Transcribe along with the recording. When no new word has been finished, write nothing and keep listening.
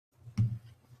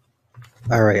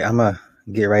All right, I'm gonna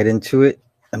get right into it.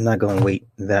 I'm not gonna wait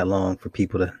that long for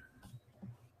people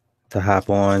to hop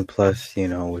on. Plus,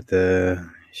 with the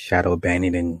shadow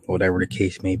banning and whatever the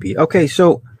case may be. Okay,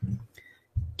 so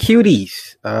Cuties,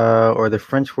 or the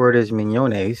French word is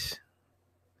Mignonnes,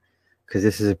 because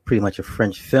this is pretty much a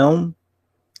French film,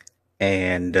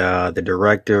 and the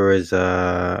director is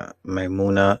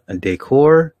Maimouna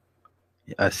Decor,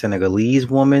 a Senegalese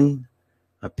woman.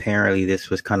 Apparently, this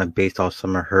was kind of based off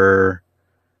some of her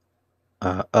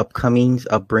upbringings,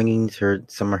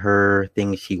 some of her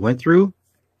things she went through.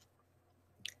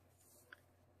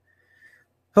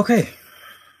 Okay,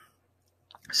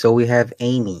 so we have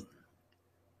Amy,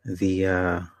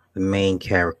 the main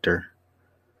character,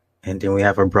 and then we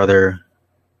have her brother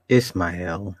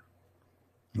Ismael,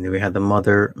 and then we have the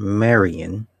mother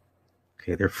Marion.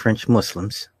 Okay, they're French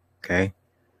Muslims. Okay,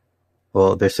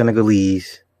 well, they're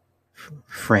Senegalese,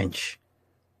 French,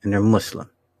 and they're Muslim.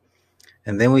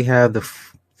 And then we have the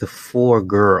four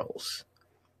girls.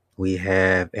 We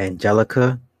have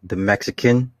Angelica, the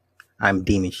Mexican. I'm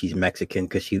deeming she's Mexican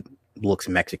because she looks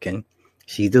Mexican.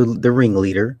 She's the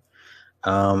ringleader.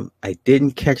 I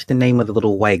didn't catch the name of the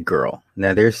little white girl.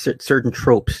 Now, there's certain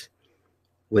tropes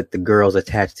with the girls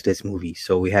attached to this movie.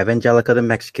 So we have Angelica, the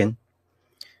Mexican.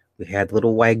 We had the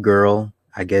little white girl.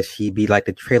 I guess she'd be like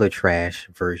the trailer trash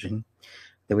version.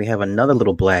 Then we have another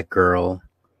little black girl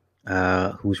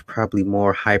who's probably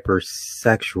more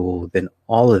hypersexual than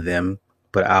all of them,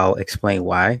 but I'll explain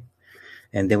why.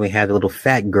 And then we have a little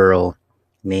fat girl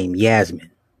named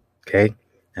Yasmin. Okay.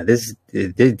 Now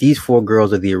these four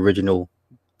girls are the original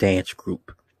dance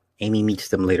group. Amy meets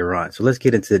them later on. So let's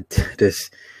get into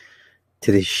this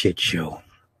shit show.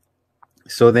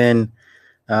 So then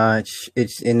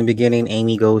it's in the beginning,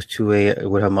 Amy goes to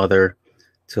with her mother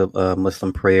to a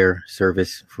Muslim prayer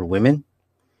service for women.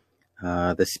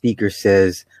 The speaker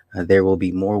says there will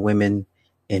be more women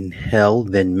in hell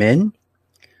than men,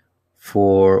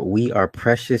 for we are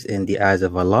precious in the eyes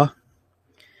of Allah.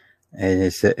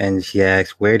 And she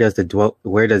asks, where does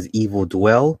evil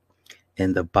dwell?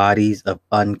 In the bodies of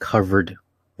uncovered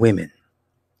women.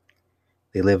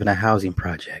 They live in a housing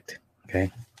project.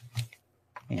 Okay.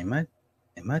 Am I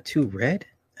too red?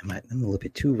 I'm a little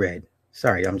bit too red.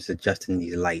 Sorry, I'm just adjusting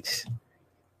these lights.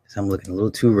 So I'm looking a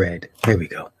little too red. There we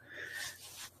go.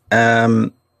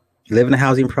 Live in the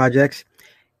housing projects.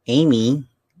 Amy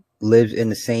lives in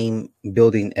the same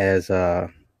building as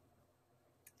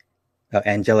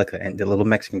Angelica, and the little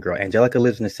Mexican girl. Angelica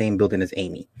lives in the same building as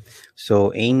Amy.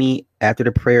 So Amy, after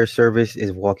the prayer service,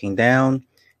 is walking down.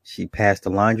 She passed the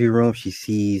laundry room. She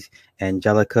sees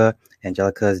Angelica.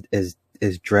 Angelica is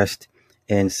dressed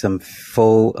in some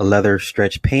faux leather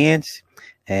stretch pants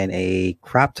and a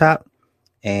crop top,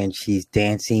 and she's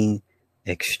dancing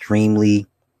extremely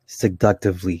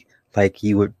seductively, like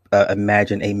you would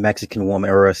imagine a Mexican woman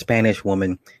or a Spanish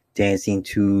woman dancing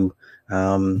to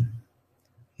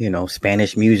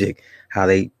Spanish music, how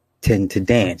they tend to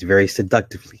dance very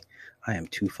seductively. I am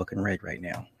too fucking red right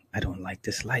now. I don't like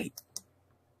this light.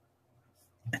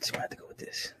 That's why I have to go with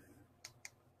this.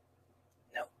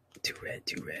 No, too red.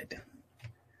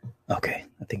 Okay,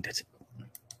 I think that's it.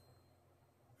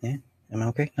 Yeah, am I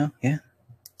okay? No, yeah.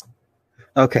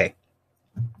 Okay.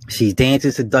 She's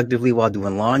dancing seductively while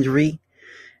doing laundry,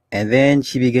 and then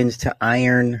she begins to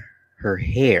iron her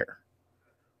hair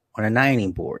on an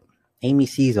ironing board. Amy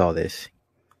sees all this.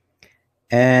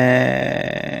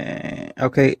 Okay,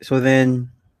 so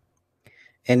then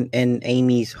in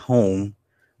Amy's home,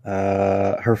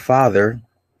 her father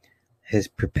is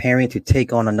preparing to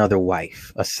take on another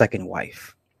wife, a second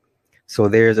wife. So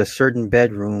there's a certain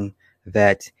bedroom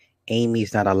that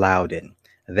Amy's not allowed in.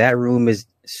 That room is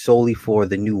solely for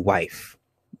the new wife,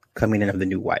 coming in of the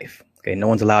new wife. Okay, no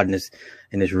one's allowed in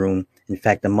this room. In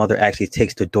fact, the mother actually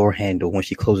takes the door handle when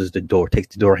she closes the door, takes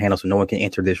the door handle so no one can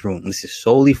enter this room. This is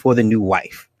solely for the new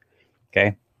wife.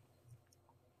 Okay.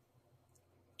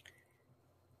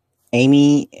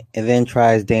 Amy then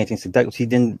tries dancing seductively. She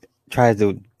then tries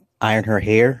to iron her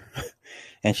hair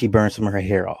and she burns some of her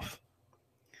hair off.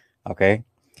 Okay.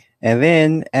 And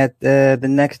then at the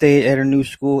next day at her new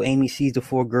school, Amy sees the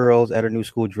four girls at her new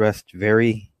school dressed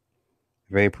very,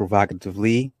 very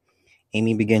provocatively.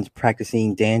 Amy begins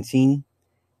practicing dancing,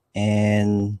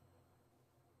 and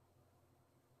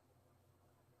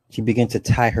she begins to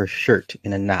tie her shirt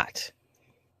in a knot.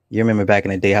 You remember back in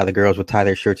the day how the girls would tie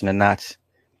their shirts in a knots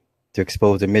to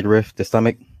expose the midriff, the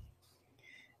stomach?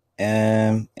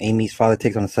 Amy's father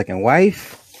takes on a second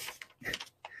wife.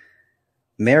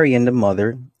 Marion, the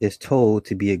mother, is told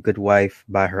to be a good wife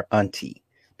by her auntie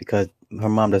because her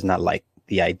mom does not like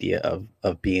the idea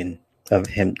of being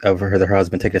her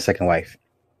husband taking a second wife.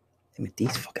 I mean,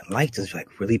 these fucking lights is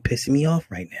like really pissing me off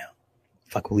right now.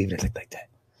 Fuck, we'll leave it like that.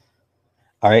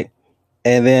 All right.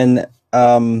 And then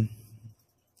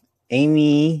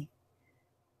Amy.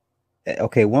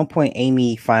 Okay, at one point,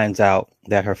 Amy finds out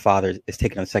that her father is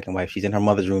taking on a second wife. She's in her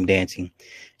mother's room dancing.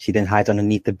 She then hides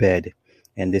underneath the bed.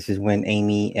 And this is when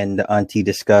Amy and the auntie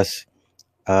discuss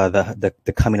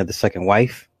the coming of the second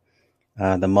wife.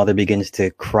 The mother begins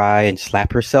to cry and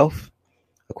slap herself.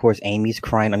 Of course, Amy's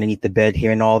crying underneath the bed,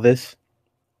 hearing all this.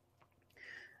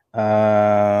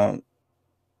 And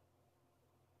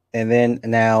then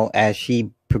now, as she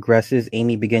progresses,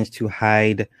 Amy begins to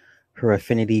hide her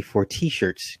affinity for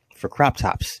t-shirts, for crop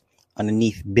tops,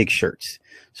 underneath big shirts.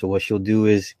 So what she'll do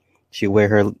is she'll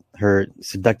wear her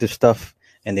seductive stuff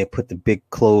and then put the big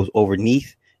clothes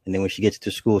underneath. And then when she gets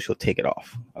to school, she'll take it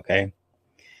off. Okay.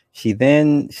 She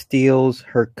then steals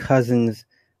her cousin's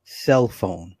cell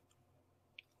phone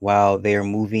while they are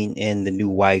moving in the new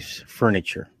wife's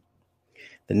furniture.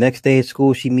 The next day at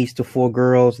school, she meets the 4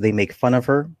 girls. They make fun of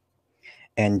her.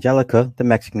 Angelica, the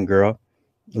Mexican girl,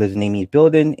 lives in Amy's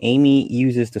building. Amy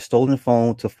uses the stolen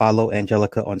phone to follow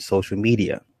Angelica on social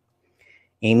media.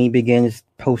 Amy begins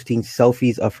posting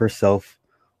selfies of herself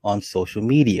on social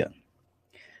media.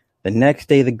 The next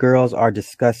day, the girls are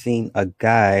discussing a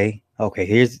guy. Okay,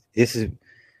 here's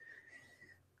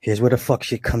where the fuck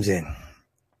shit comes in.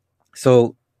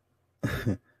 So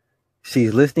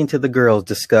she's listening to the girls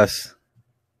discuss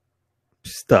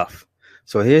stuff.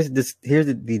 So here's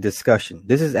the discussion.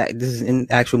 This is in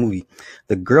the actual movie.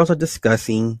 The girls are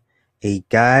discussing a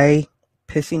guy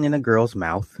pissing in a girl's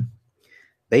mouth.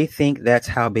 They think that's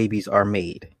how babies are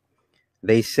made.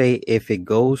 They say if it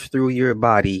goes through your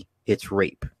body, it's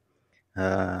rape.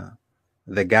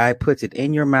 The guy puts it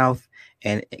in your mouth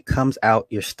and it comes out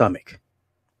your stomach.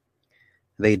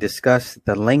 They discuss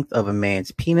the length of a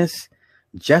man's penis.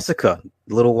 Jessica,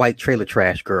 little white trailer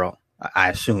trash girl, I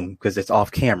assume, because it's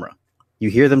off camera. You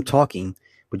hear them talking,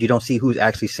 but you don't see who's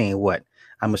actually saying what.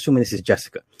 I'm assuming this is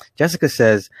Jessica. Jessica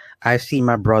says, I've seen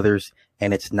my brothers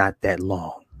and it's not that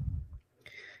long.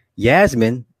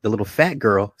 Yasmin, the little fat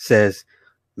girl, says,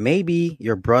 maybe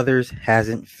your brothers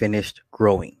hasn't finished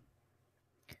growing.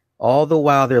 All the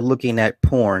while they're looking at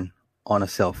porn on a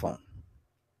cell phone.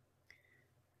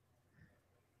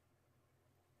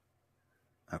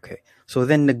 Okay, so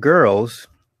then the girls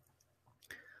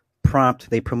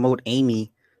promote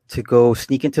Amy to go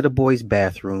sneak into the boys'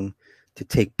 bathroom to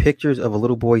take pictures of a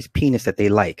little boy's penis that they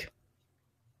like.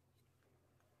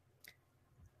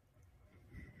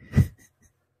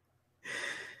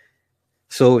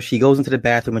 So she goes into the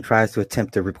bathroom and tries to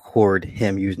attempt to record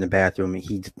him using the bathroom. And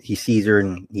he sees her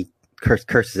and he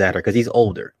curses at her because he's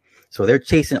older. So they're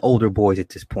chasing older boys at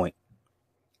this point.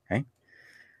 Okay.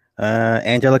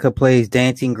 Angelica plays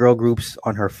dancing girl groups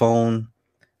on her phone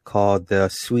called the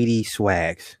Sweetie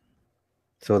Swags.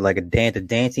 So like the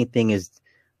dancing thing is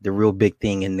the real big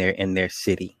thing in their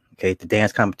city. Okay. The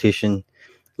dance competition,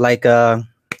 like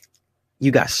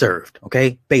You Got Served.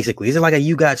 Okay. Basically, this is like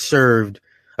You Got Served,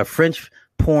 a French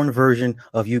porn version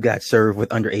of You Got Served with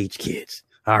underage kids.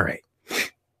 All right.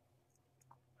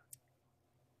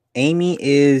 Amy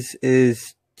is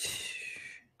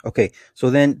okay.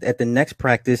 So then at the next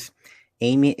practice,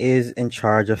 Amy is in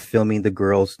charge of filming the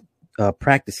girls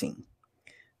practicing.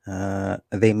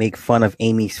 They make fun of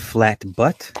Amy's flat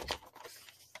butt.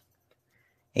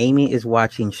 Amy is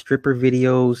watching stripper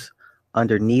videos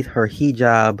underneath her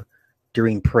hijab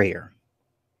during prayer.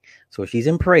 So she's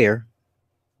in prayer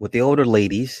with the older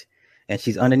ladies, and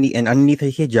she's underneath her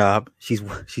hijab, she's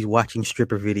watching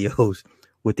stripper videos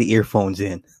with the earphones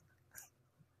in.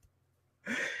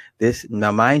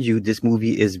 Now, mind you, this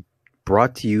movie is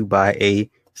brought to you by a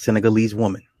Senegalese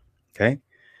woman. Okay.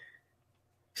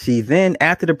 She then,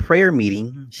 after the prayer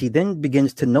meeting, she then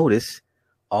begins to notice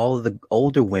all of the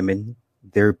older women,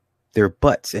 their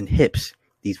butts and hips.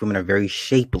 These women are very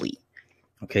shapely.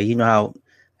 Okay. You know how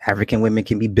African women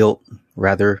can be built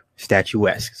rather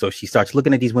statuesque. So she starts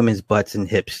looking at these women's butts and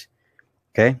hips.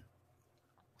 Okay.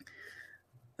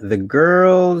 The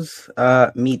girls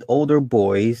meet older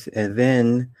boys and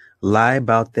then lie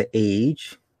about their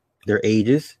ages.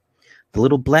 The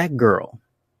little black girl,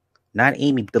 not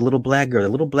Amy, but the little black girl. The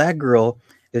little black girl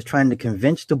is trying to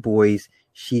convince the boys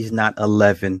she's not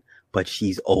 11, but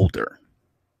she's older.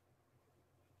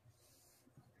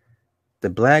 The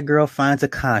black girl finds a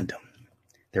condom.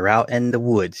 They're out in the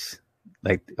woods.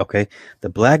 The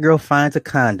black girl finds a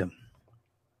condom.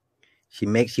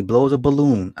 She blows a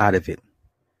balloon out of it.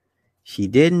 She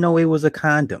didn't know it was a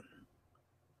condom.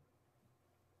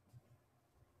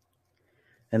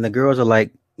 And the girls are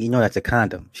like, You know that's a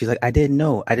condom. She's like, I didn't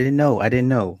know. I didn't know. I didn't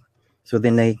know. So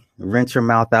then they rinse her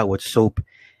mouth out with soap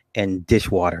and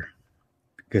dishwater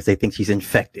because they think she's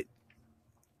infected.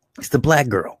 It's the black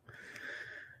girl.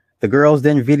 The girls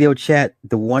then video chat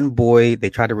the one boy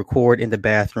they try to record in the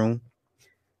bathroom.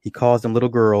 He calls them little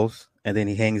girls, and then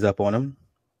he hangs up on them.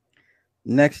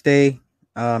 Next day,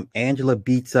 Angela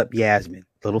beats up Yasmin,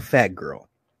 little fat girl,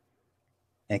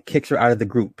 and kicks her out of the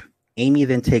group. Amy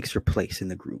then takes her place in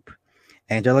the group.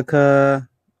 Angelica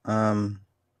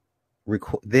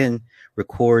then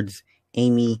records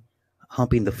Amy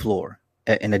humping the floor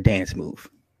in a dance move.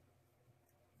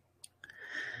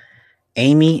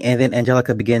 Amy and then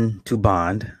Angelica begin to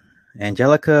bond.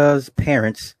 Angelica's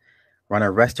parents run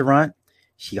a restaurant.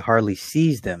 She hardly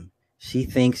sees them. She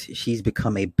thinks she's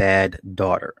become a bad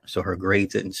daughter. So her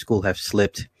grades in school have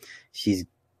slipped. She's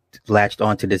latched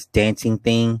onto this dancing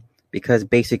thing because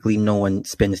basically no one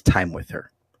spends time with her.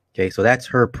 Okay, so that's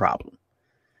her problem.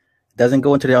 Doesn't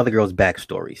go into the other girls'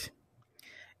 backstories.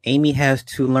 Amy has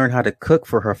to learn how to cook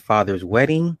for her father's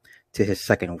wedding to his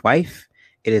second wife.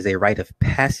 It is a rite of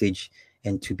passage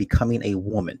into becoming a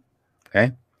woman.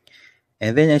 Okay.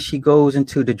 And then as she goes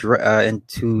into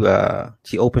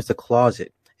she opens the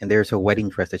closet and there's her wedding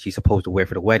dress that she's supposed to wear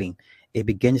for the wedding. It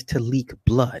begins to leak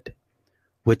blood,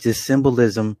 which is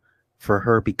symbolism for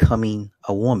her becoming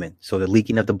a woman. So the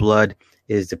leaking of the blood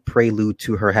is the prelude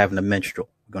to her having a menstrual.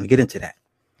 We're going to get into that.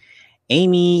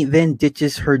 Amy then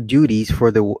ditches her duties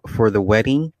for the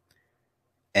wedding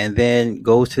and then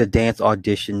goes to the dance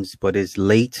auditions, but is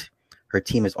late. Her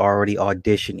team is already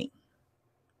auditioning.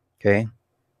 Okay.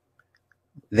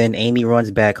 Then Amy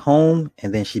runs back home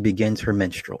and then she begins her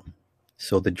menstrual.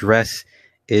 So the dress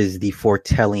is the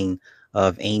foretelling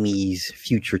of Amy's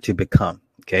future to become.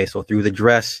 Okay. So through the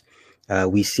dress,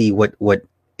 we see what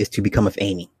is to become of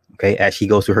Amy. Okay. As she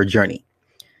goes through her journey.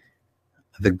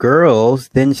 The girls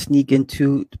then sneak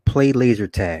into play laser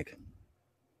tag.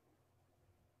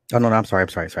 Oh, no, I'm sorry.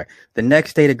 The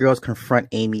next day, the girls confront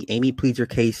Amy. Amy pleads her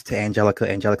case to Angelica.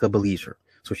 Angelica believes her.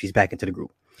 So she's back into the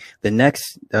group. The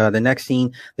next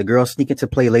scene, the girls sneak into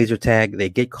play laser tag. They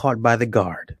get caught by the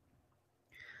guard.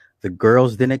 The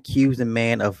girls then accuse the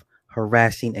man of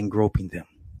harassing and groping them.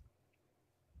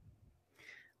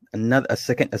 A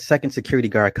second security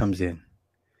guard comes in.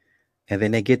 And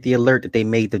then they get the alert that they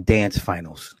made the dance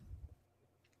finals.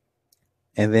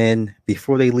 And then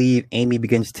before they leave, Amy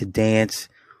begins to dance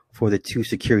for the two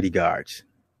security guards.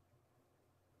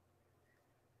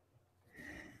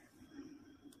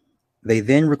 They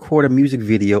then record a music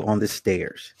video on the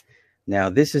stairs. Now,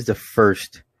 this is the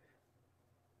first,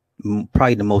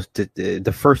 probably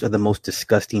the first of the most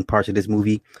disgusting parts of this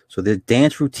movie. So the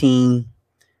dance routine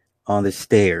on the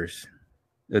stairs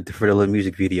for the little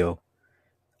music video,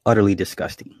 utterly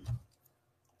disgusting.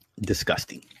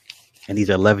 And these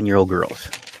are 11-year-old girls.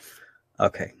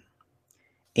 Okay.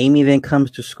 Amy then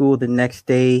comes to school the next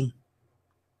day,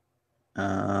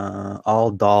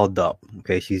 all dolled up.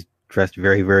 Okay, she's dressed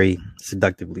very, very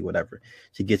seductively, whatever.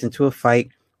 She gets into a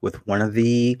fight with one of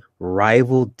the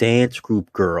rival dance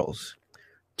group girls.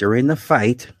 During the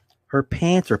fight, her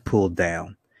pants are pulled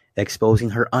down,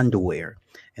 exposing her underwear.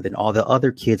 And then all the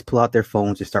other kids pull out their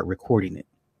phones and start recording it.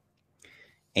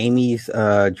 Amy's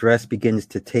dress begins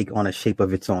to take on a shape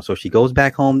of its own. So she goes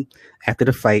back home after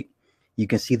the fight. You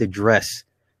can see the dress.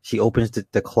 She opens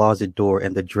the closet door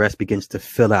and the dress begins to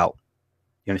fill out.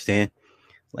 You understand?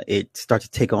 It starts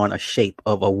to take on a shape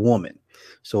of a woman.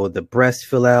 So the breasts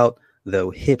fill out, the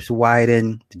hips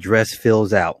widen, the dress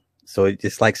fills out. So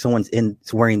it's like someone's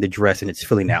wearing the dress and it's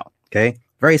filling out. Okay.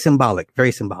 Very symbolic.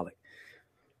 Very symbolic.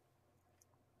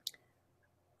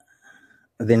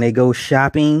 Then they go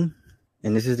shopping.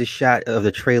 And this is the shot of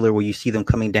the trailer where you see them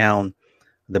coming down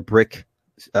the brick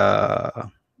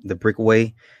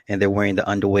way, and they're wearing the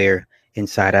underwear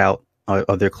inside out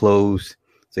of their clothes.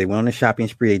 So they went on a shopping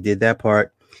spree. They did that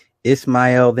part.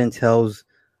 Ismael then tells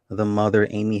the mother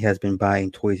Amy has been buying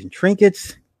toys and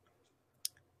trinkets.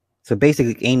 So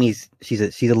basically, she's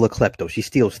a little klepto. She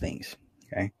steals things.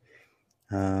 Okay.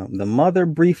 The mother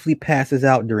briefly passes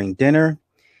out during dinner.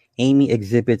 Amy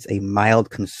exhibits a mild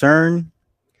concern.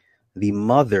 The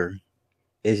mother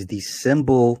is the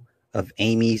symbol of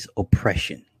Amy's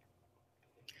oppression.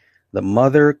 The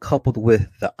mother, coupled with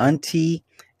the auntie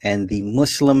and the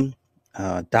Muslim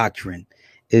doctrine,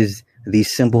 is the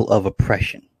symbol of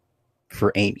oppression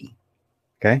for Amy.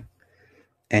 Okay.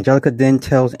 Angelica then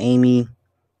tells Amy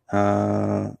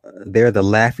they're the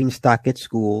laughing stock at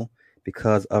school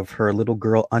because of her little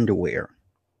girl underwear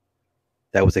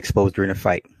that was exposed during a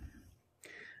fight.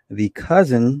 The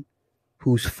cousin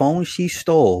whose phone she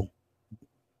stole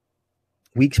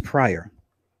weeks prior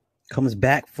comes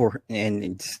back for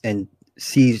and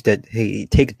sees that he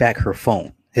takes back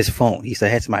his phone. He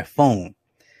said, "That's my phone."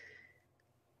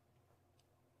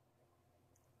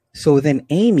 So then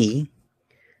Amy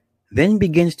then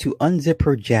begins to unzip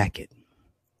her jacket.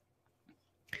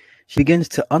 She begins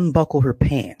to unbuckle her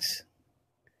pants.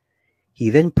 He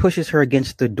then pushes her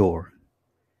against the door,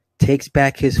 takes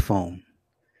back his phone.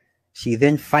 She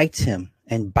then fights him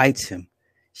and bites him.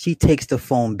 She takes the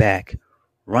phone back,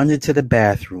 runs into the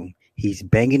bathroom. He's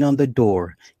banging on the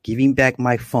door, giving back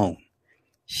my phone.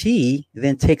 She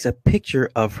then takes a picture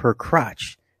of her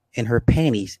crotch and her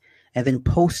panties and then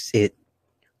posts it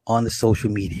on the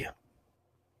social media.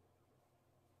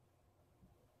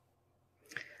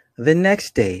 The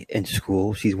next day in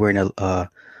school, she's wearing a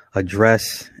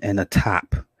dress and a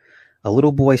top. A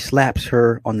little boy slaps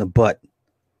her on the butt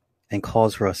and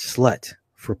calls her a slut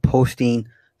for posting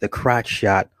the crotch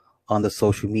shot on the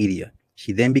social media.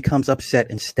 She then becomes upset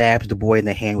and stabs the boy in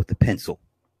the hand with a pencil.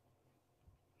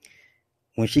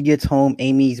 When she gets home,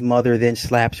 Amy's mother then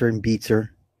slaps her and beats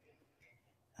her.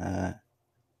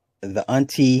 The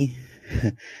auntie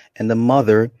and the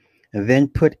mother then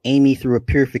put Amy through a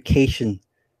purification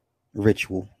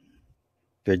ritual.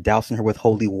 They're dousing her with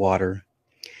holy water.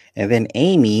 And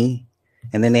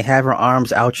then they have her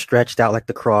arms outstretched out like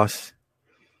the cross.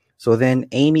 So then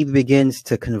Amy begins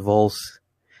to convulse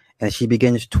and she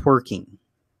begins twerking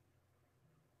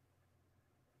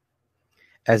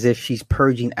as if she's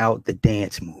purging out the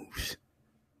dance moves.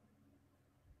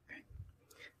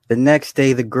 The next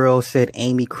day, the girl said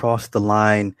Amy crossed the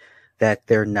line, that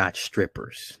they're not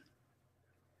strippers.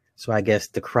 So I guess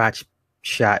the crotch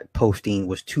shot posting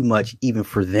was too much even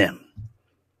for them.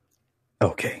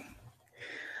 Okay.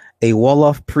 A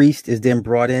Wolof priest is then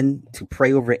brought in to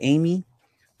pray over Amy.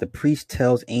 The priest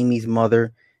tells Amy's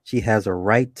mother she has a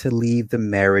right to leave the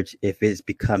marriage if it's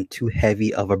become too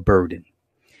heavy of a burden.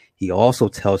 He also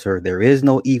tells her there is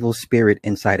no evil spirit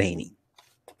inside Amy.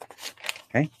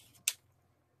 Okay.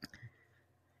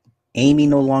 Amy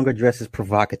no longer dresses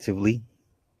provocatively.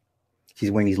 She's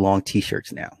wearing these long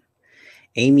t-shirts now.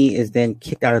 Amy is then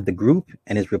kicked out of the group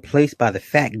and is replaced by the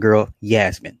fat girl,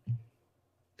 Yasmin,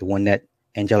 the one that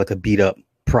Angelica beat up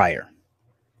prior.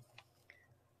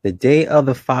 The day of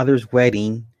the father's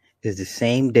wedding is the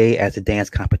same day as the dance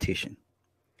competition.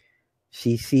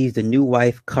 She sees the new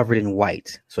wife covered in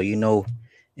white. So, you know,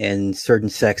 in certain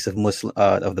sects of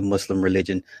the Muslim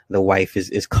religion, the wife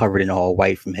is covered in all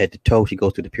white from head to toe. She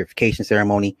goes through the purification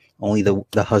ceremony. Only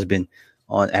the husband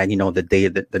the day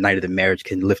of the night of the marriage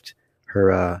can lift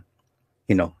her,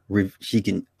 she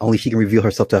can reveal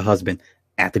herself to her husband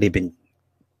after they've been,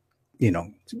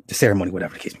 the ceremony,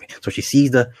 whatever the case may be. So she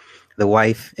sees the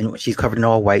wife and she's covered in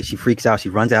all white. She freaks out. She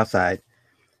runs outside.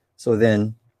 So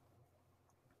then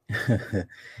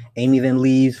Amy then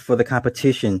leaves for the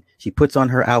competition. She puts on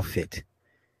her outfit.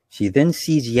 She then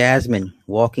sees Yasmin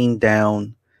walking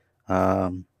down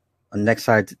next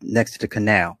to the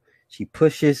canal. She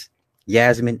pushes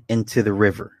Yasmin into the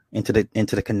river, into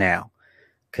the canal.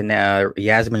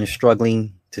 Yasmin is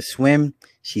struggling to swim.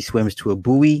 She swims to a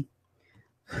buoy.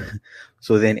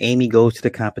 So then Amy goes to the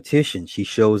competition. She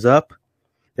shows up.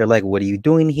 They're like, "What are you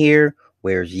doing here?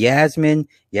 Where's Yasmin?"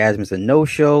 Yasmin's a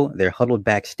no-show. They're huddled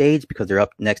backstage because they're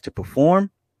up next to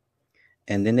perform.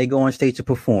 And then they go on stage to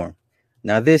perform.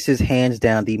 Now, this is hands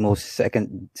down the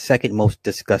second most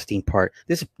disgusting part.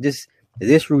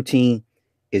 This routine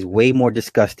is way more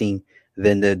disgusting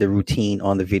than the routine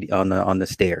on the video on the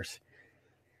stairs.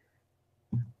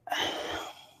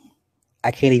 I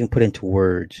can't even put into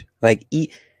words. Like,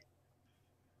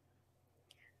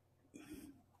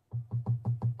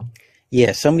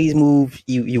 yeah, some of these moves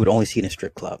you would only see in a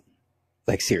strip club.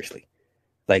 Like, seriously.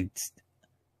 Like,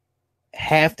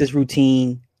 half this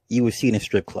routine you would see in a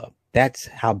strip club. That's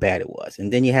how bad it was.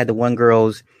 And then you had the one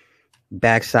girl's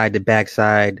backside to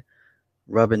backside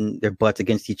rubbing their butts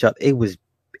against each other.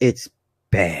 It's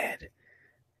bad.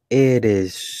 It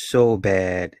is so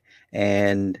bad.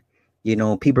 And,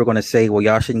 people are going to say, well,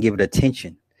 y'all shouldn't give it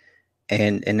attention.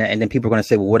 And then people are going to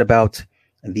say, well, what about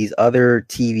these other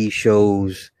TV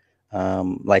shows,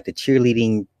 like the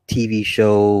cheerleading TV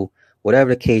show, whatever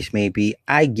the case may be?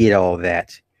 I get all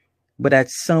that. But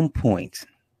at some point,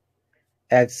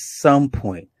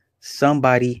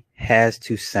 somebody has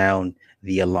to sound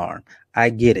the alarm. I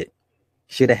get it.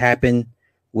 Should have happened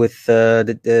with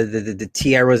the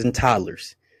tiaras and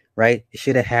toddlers, right? It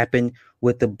should have happened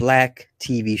with the black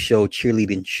TV show,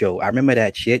 cheerleading show. I remember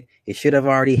that shit. It should have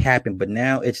already happened, but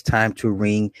now it's time to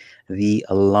ring the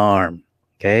alarm,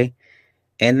 okay?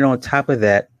 And then on top of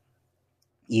that,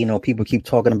 people keep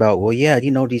talking about, well, yeah,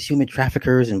 these human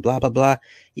traffickers and blah, blah, blah.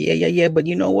 Yeah, yeah, yeah. But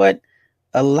you know what?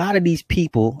 A lot of these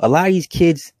people, a lot of these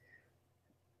kids,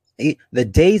 the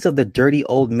days of the dirty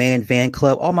old man van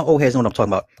club, all my old heads know what I'm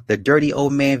talking about. The dirty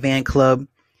old man van club,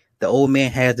 the old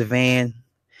man has the van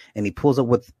and he pulls up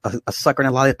with a sucker and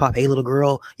a lollipop. Hey, little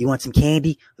girl, you want some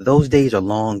candy? Those days are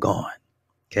long gone.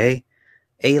 Okay.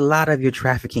 A lot of your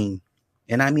trafficking,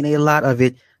 and I mean a lot of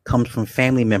it, comes from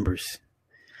family members.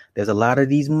 There's a lot of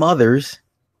these mothers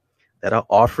that are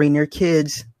offering their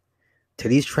kids to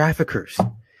these traffickers.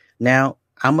 Now,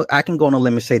 I can go on a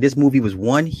limb and say this movie was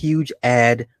one huge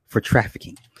ad for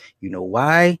trafficking. You know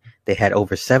why? They had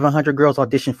over 700 girls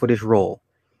audition for this role.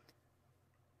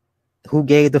 Who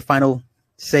gave the final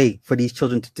say for these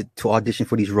children to audition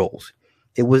for these roles?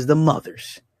 It was the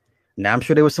mothers. Now, I'm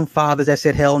sure there were some fathers that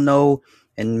said, hell no.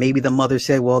 And maybe the mother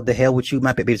said, well, the hell with you.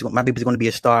 My baby's going to be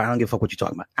a star. I don't give a fuck what you're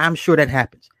talking about. I'm sure that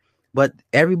happens. But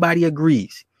everybody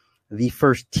agrees. The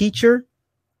first teacher,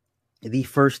 the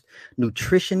first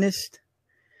nutritionist,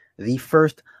 the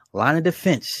first line of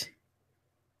defense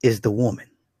is the woman.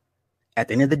 At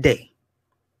the end of the day,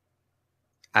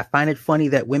 I find it funny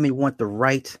that women want the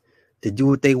right to do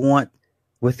what they want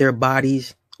with their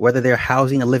bodies, whether they're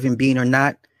housing a living being or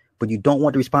not, but you don't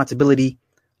want the responsibility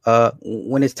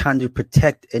when it's time to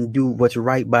protect and do what's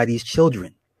right by these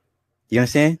children. You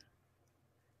understand?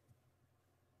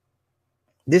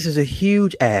 This is a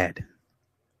huge ad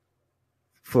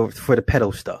for the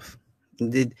pedo stuff,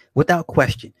 without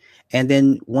question. And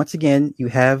then once again, you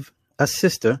have a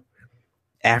sister,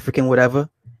 African, whatever,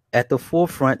 at the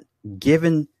forefront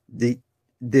giving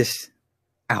this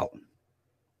out.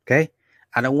 Okay?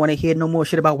 I don't want to hear no more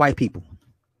shit about white people.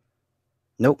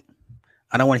 Nope.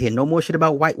 I don't want to hear no more shit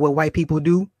about what white people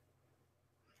do.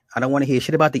 I don't want to hear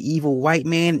shit about the evil white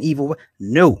man.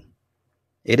 No.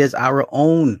 It is our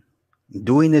own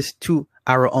doing this to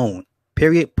our own.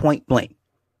 Period. Point blank.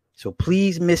 So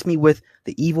please miss me with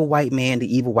the evil white man,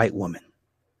 the evil white woman.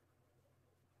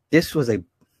 This was a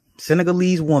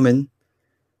Senegalese woman.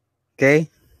 Okay.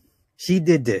 She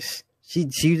did this. She's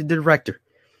the director.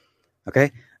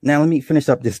 Okay. Now let me finish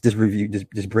up this review,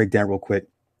 this breakdown real quick.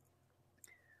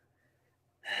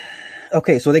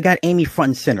 Okay, so they got Amy front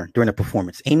and center during the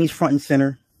performance. Amy's front and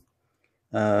center.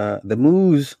 The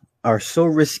moves are so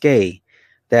risque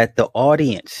that the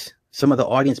audience, some of the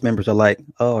audience members are like,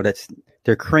 oh,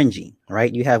 they're cringing,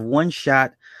 right? You have one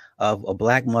shot of a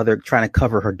black mother trying to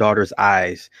cover her daughter's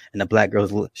eyes, and the black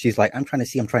girl's, she's like, I'm trying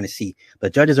to see. The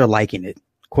judges are liking it.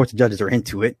 Of course, the judges are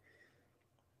into it.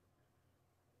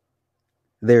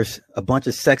 There's a bunch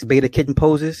of sex beta kitten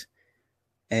poses.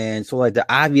 And so like the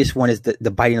obvious one is the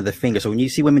biting of the finger. So when you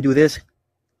see women do this,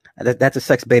 that's a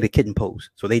sex beta kitten pose.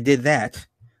 So they did that.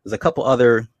 There's a couple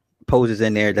other poses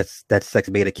in there. That's sex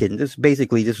beta kitten. This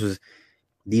was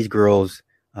these girls.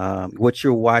 What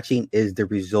you're watching is the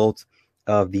result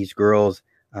of these girls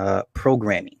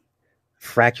programming,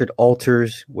 fractured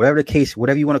altars, whatever the case,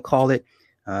 whatever you want to call it.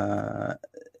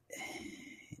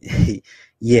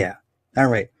 Yeah. All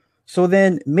right. So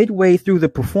then midway through the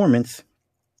performance,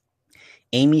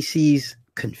 Amy sees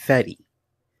confetti.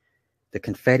 The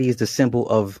confetti is the symbol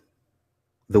of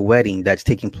the wedding that's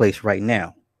taking place right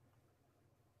now.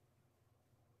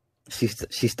 She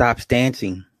stops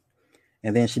dancing,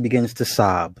 and then she begins to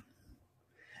sob.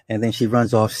 And then she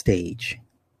runs off stage.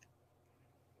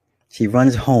 She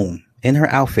runs home in her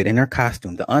outfit, in her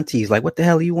costume. The auntie's like, what the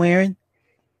hell are you wearing?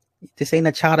 This ain't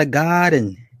a child of God,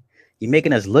 and you're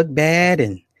making us look bad,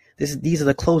 and these are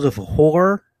the clothes of a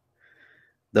whore.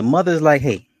 The mother's like,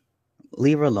 hey,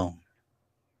 leave her alone.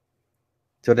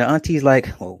 So the auntie's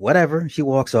like, well, whatever. She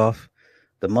walks off.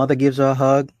 The mother gives her a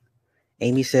hug.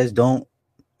 Amy says, don't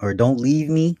leave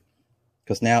me.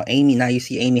 Because now you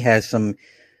see Amy has some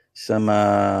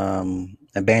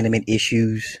abandonment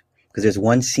issues. Because there's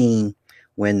one scene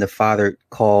when the father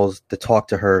calls to talk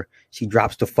to her. She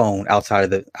drops the phone outside of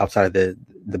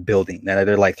the building. Now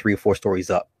they're like 3 or 4 stories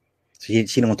up. So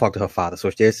she don't want to talk to her father. So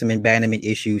there's some abandonment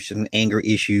issues, some anger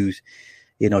issues.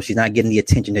 She's not getting the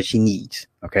attention that she needs.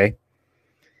 Okay.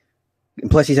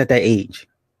 And plus she's at that age.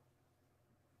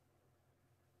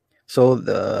 So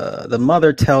the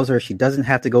mother tells her she doesn't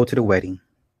have to go to the wedding.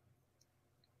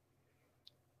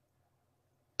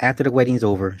 After the wedding's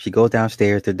over, she goes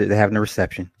downstairs. They're having a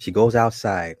reception. She goes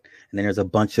outside, and then there's a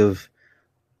bunch of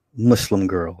Muslim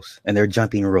girls, and they're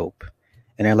jumping rope.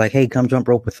 And they're like, hey, come jump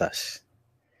rope with us.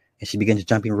 And she begins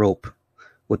jumping rope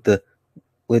with the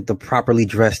properly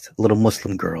dressed little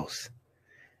Muslim girls.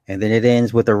 And then it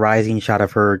ends with a rising shot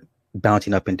of her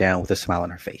bouncing up and down with a smile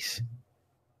on her face.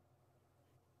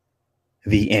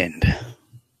 The end.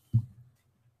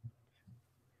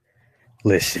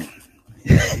 Listen,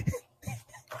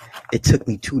 it took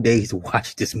me 2 days to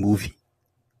watch this movie.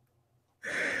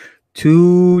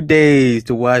 2 days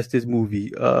to watch this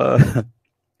movie.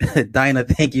 Dinah,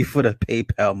 thank you for the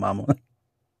PayPal, mama.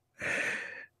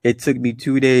 It took me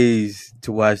 2 days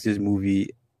to watch this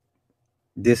movie.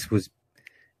 This was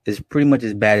is pretty much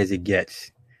as bad as it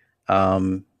gets.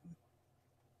 This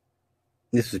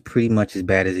was pretty much as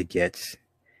bad as it gets.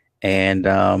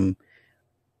 And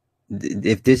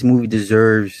if this movie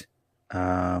deserves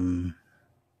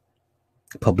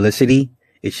publicity,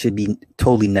 it should be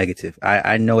totally negative.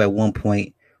 I know at one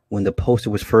point when the poster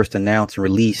was first announced and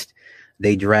released,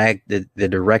 they dragged the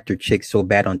director chick so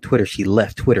bad on Twitter, she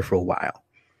left Twitter for a while.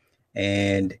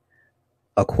 And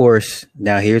of course,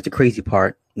 now here's the crazy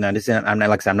part. Now this is, I'm not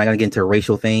like I said, I'm not gonna get into a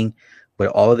racial thing, but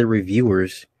all of the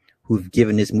reviewers who've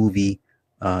given this movie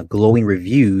glowing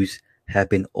reviews have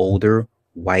been older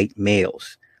white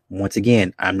males. Once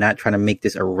again, I'm not trying to make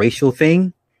this a racial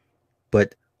thing,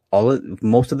 but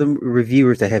most of the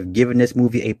reviewers that have given this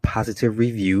movie a positive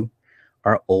review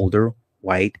are older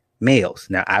white males.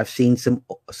 Now, I've seen some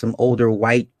older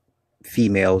white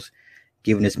females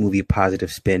giving this movie a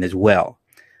positive spin as well.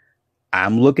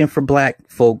 I'm looking for black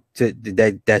folk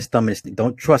that's thumbing this.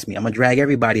 Don't trust me. I'm gonna drag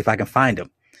everybody if I can find them.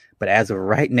 But as of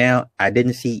right now, I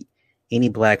didn't see any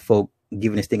black folk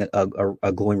giving this thing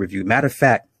a glowing review. Matter of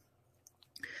fact,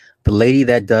 the lady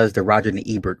that does the Roger and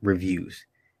Ebert reviews,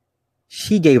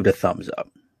 she gave it a thumbs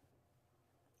up.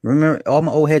 Remember, all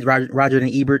my old heads, Roger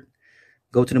and Ebert,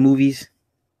 go to the movies.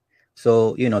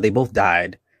 So, you know, they both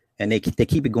died, and they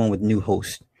keep it going with new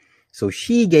hosts. So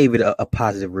she gave it a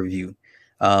positive review.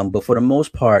 But for the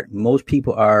most part, most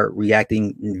people are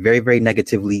reacting very, very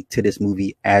negatively to this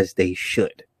movie, as they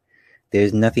should.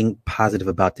 There's nothing positive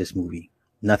about this movie.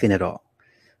 Nothing at all.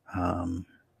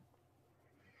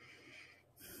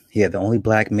 Yeah, the only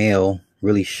black male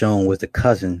really shown was the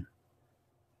cousin.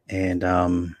 And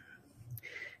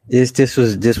this is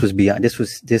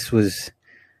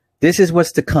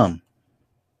what's to come.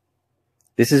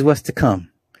 This is what's to come.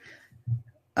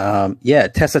 Yeah,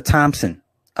 Tessa Thompson.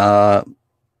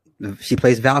 She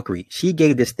plays Valkyrie. She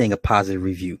gave this thing a positive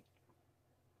review.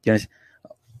 You understand?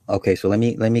 Okay, so let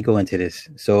me go into this.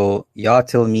 So y'all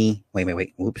tell me.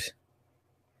 Wait. Oops.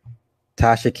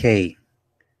 Tasha K.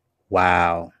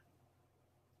 Wow.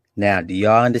 Now, do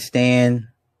y'all understand?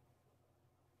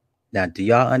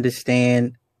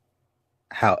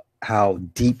 How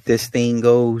deep this thing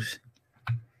goes?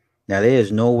 Now, there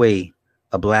is no way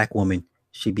a black woman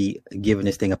should be giving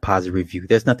this thing a positive review.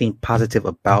 There's nothing positive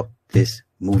about this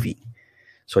movie.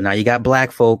 So now you got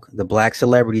black folk, the black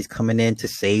celebrities coming in to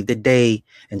save the day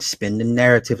and spin the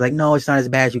narrative. Like, no, it's not as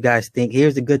bad as you guys think.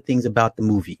 Here's the good things about the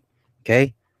movie.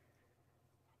 Okay.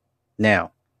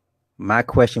 Now, my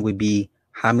question would be,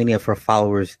 how many of her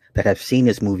followers that have seen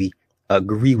this movie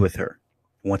agree with her?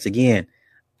 Once again,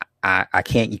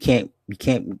 you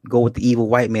can't go with the evil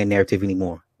white man narrative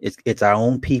anymore. It's our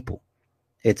own people.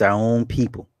 It's our own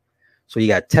people. So you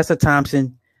got Tessa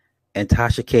Thompson and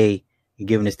Tasha K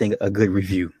giving this thing a good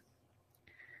review.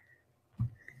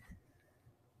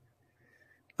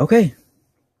 Okay.